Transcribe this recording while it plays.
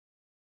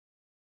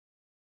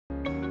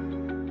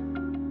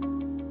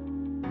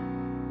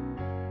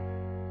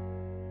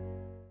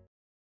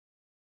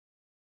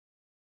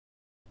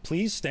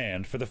Please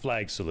stand for the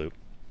flag salute.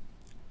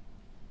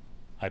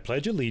 I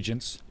pledge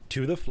allegiance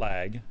to the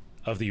flag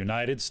of the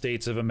United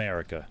States of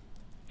America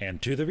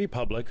and to the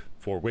republic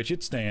for which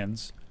it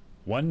stands,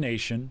 one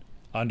nation,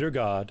 under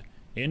God,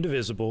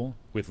 indivisible,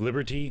 with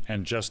liberty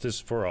and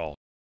justice for all.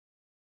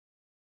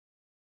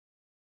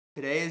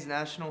 Today is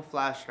National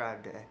Flash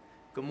Drive Day.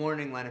 Good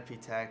morning,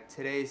 Lenape Tech.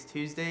 Today is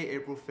Tuesday,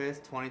 April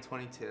 5th,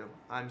 2022.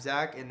 I'm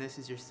Zach, and this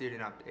is your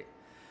student update.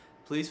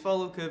 Please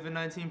follow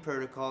COVID-19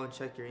 protocol and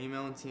check your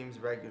email and Teams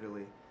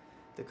regularly.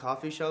 The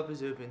coffee shop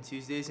is open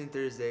Tuesdays and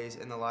Thursdays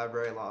in the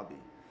library lobby.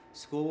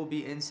 School will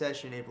be in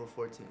session April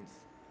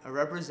 14th. A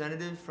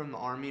representative from the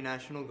Army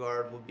National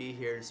Guard will be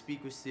here to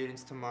speak with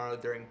students tomorrow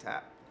during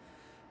TAP.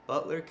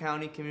 Butler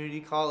County Community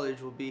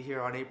College will be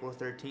here on April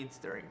 13th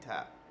during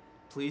TAP.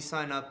 Please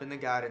sign up in the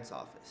guidance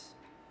office.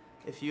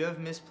 If you have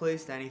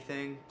misplaced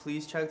anything,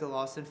 please check the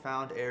lost and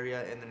found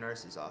area in the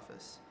nurse's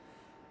office.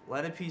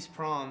 Lenape's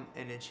Prom,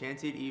 an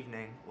enchanted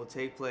evening, will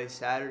take place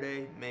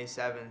Saturday, May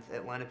 7th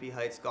at Lenape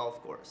Heights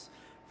Golf Course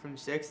from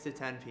 6 to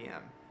 10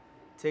 p.m.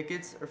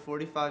 Tickets are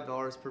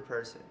 $45 per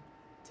person.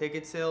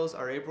 Ticket sales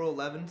are April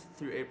 11th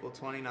through April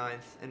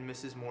 29th in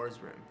Mrs. Moore's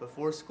room,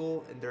 before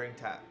school and during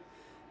TAP.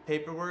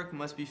 Paperwork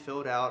must be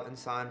filled out and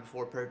signed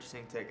before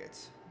purchasing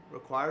tickets.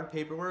 Required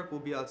paperwork will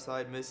be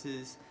outside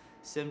Mrs.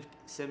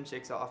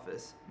 Simchick's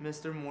office,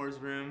 Mr. Moore's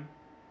room.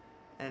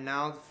 And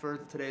now for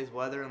today's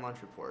weather and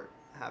lunch report.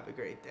 Have a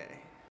great day.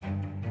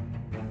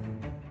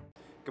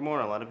 Good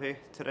morning, Lenape.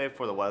 Today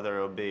for the weather,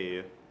 it will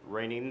be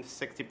raining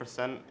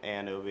 60%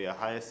 and it will be a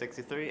high of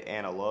 63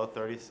 and a low of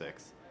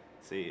 36.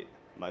 See,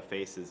 my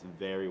face is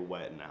very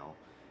wet now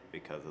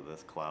because of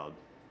this cloud.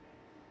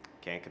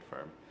 Can't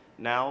confirm.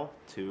 Now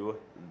to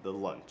the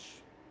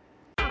lunch.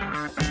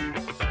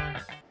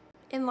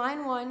 In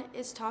line 1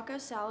 is taco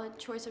salad,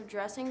 choice of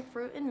dressing,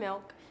 fruit, and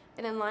milk,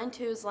 and in line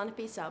 2 is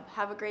Lenape sub.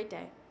 Have a great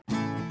day.